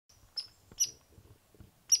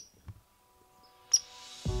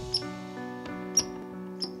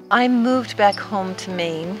I moved back home to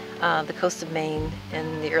Maine, the coast of Maine,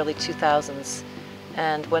 in the early 2000s.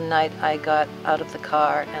 And one night I got out of the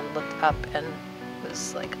car and looked up and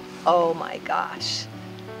was like, oh my gosh,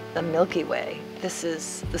 the Milky Way. The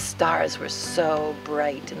stars were so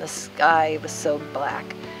bright and the sky was so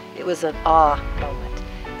black. It was an awe moment.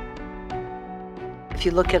 If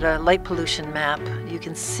you look at a light pollution map, you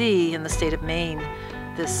can see in the state of Maine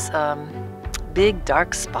this big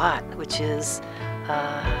dark spot, which is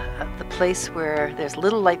the place where there's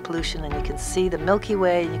little light pollution and you can see the Milky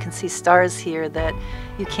Way and you can see stars here that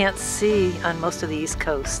you can't see on most of the East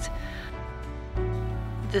Coast.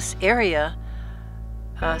 This area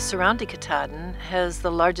surrounding Katahdin has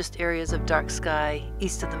the largest areas of dark sky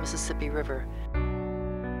east of the Mississippi River.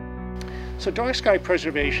 So dark sky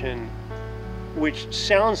preservation, which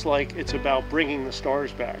sounds like it's about bringing the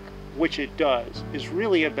stars back, which it does, is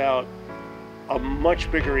really about a much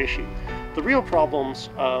bigger issue. The real problems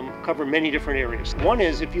cover many different areas. One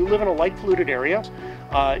is if you live in a light polluted area,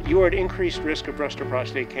 you are at increased risk of breast or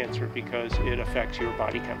prostate cancer because it affects your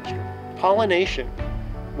body chemistry. Pollination,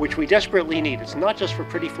 which we desperately need. It's not just for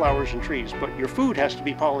pretty flowers and trees, but your food has to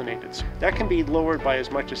be pollinated. That can be lowered by as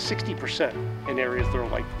much as 60% in areas that are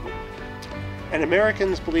light polluted. And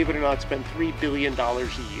Americans, believe it or not, spend $3 billion a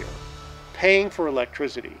year paying for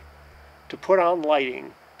electricity to put on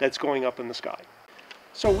lighting that's going up in the sky.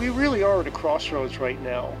 So we really are at a crossroads right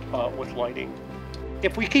now with lighting.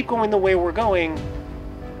 If we keep going the way we're going,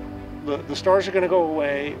 the stars are going to go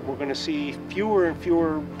away. We're going to see fewer and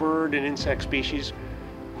fewer bird and insect species,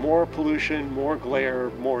 more pollution, more glare,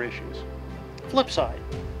 more issues. Flip side,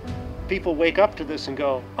 people wake up to this and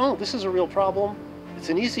go, oh, this is a real problem. It's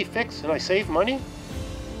an easy fix and I save money.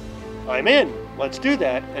 I'm in, let's do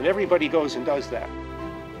that. And everybody goes and does that.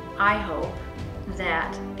 I hope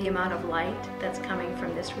that the amount of light that's coming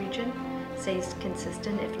from this region stays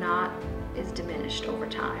consistent, if not, is diminished over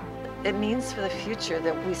time. It means for the future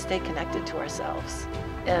that we stay connected to ourselves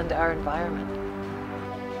and our environment.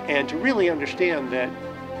 And to really understand that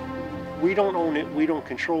we don't own it, we don't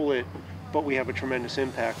control it, but we have a tremendous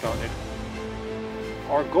impact on it.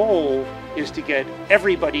 Our goal is to get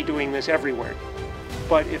everybody doing this everywhere.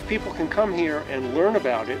 But if people can come here and learn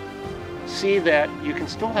about it, see that you can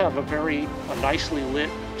still have a nicely lit,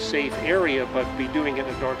 safe area, but be doing it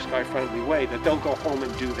in a dark sky friendly way, that they'll go home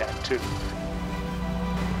and do that too.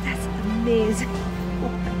 That's amazing. Oh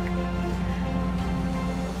my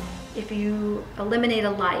God. If you eliminate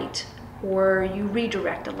a light, or you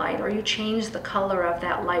redirect a light, or you change the color of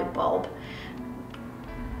that light bulb,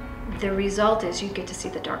 the result is you get to see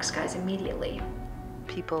the dark skies immediately.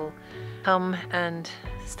 People come and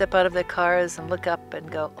step out of their cars and look up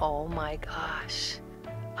and go, oh my gosh,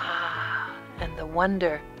 and the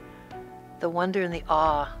wonder and the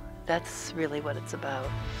awe, that's really what it's about.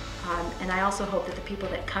 And I also hope that the people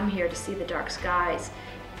that come here to see the dark skies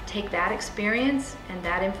take that experience and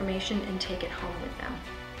that information and take it home with them.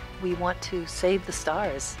 We want to save the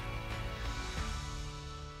stars.